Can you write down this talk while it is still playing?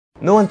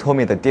No one told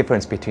me the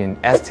difference between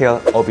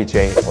STL,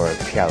 OBJ, or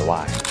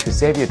PLY. To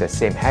save you the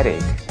same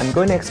headache, I'm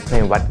going to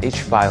explain what each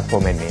file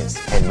format means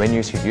and when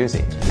you should use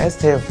it.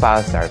 STL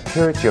files are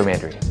pure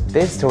geometry.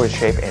 They store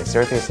shape and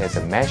surface as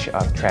a mesh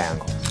of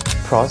triangles.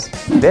 Pros: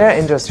 they are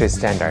industry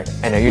standard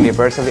and are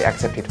universally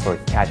accepted for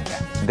CAD.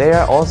 They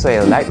are also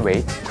a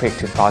lightweight, quick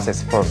to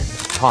process format.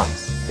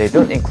 Cons: they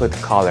don't include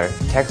color,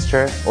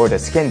 texture, or the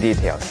skin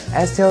details.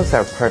 STLs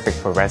are perfect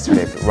for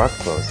restorative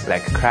workflows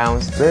like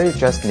crowns where you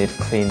just need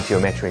clean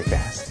geometry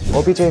fast.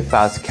 OBJ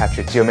files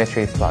capture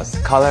geometry plus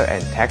color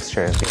and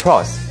texture.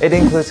 Pros: it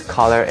includes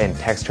color and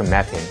texture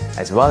mapping,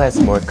 as well as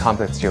more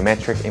complex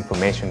geometric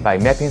information by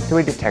mapping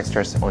 3D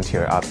textures onto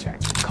your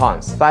object.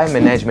 Cons: file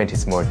management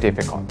is more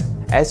difficult.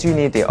 As you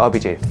need the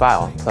OBJ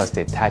file plus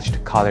the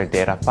attached color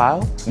data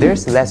file,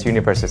 there's less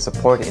universal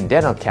support in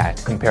dental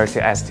CAD compared to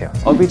STL.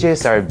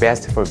 OBJs are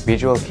best for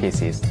visual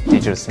cases,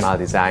 digital smile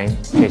design,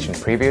 patient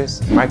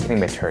previews, marketing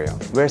material,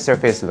 where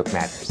surface look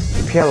matters.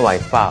 PLY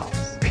files.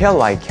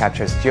 PLY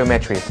captures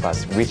geometry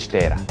plus rich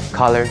data,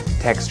 color,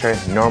 texture,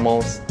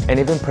 normals, and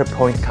even per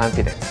point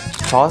confidence.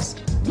 Pros: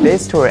 they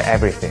store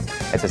everything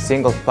as a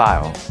single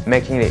file,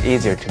 making it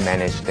easier to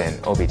manage than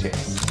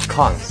OBJs.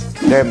 Cons: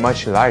 they're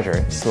much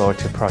larger, slower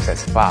to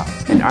process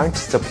files, and aren't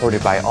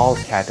supported by all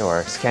CAD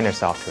or scanner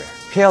software.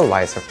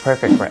 PLYs are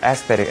perfect for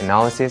aesthetic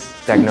analysis,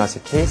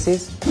 diagnostic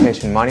cases,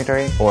 patient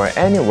monitoring, or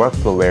any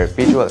workflow where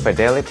visual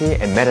fidelity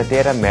and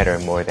metadata matter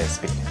more than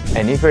speed.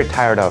 And if you're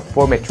tired of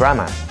format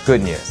drama,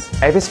 good news!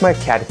 EviSmart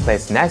CAD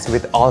plays nice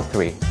with all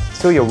three,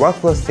 so your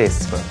workflow stays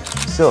smooth.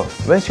 So,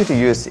 when should you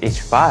use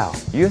each file?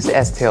 Use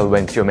STL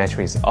when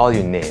geometry is all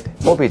you need,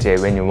 OBJ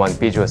when you want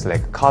visuals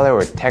like color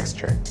or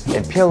texture,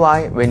 and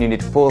PLY when you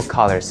need full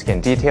color skin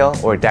detail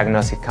or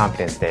diagnostic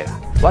confidence data.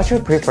 What's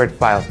your preferred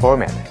file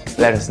format?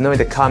 Let us know in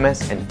the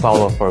comments and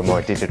follow for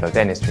more digital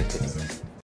dentistry tips.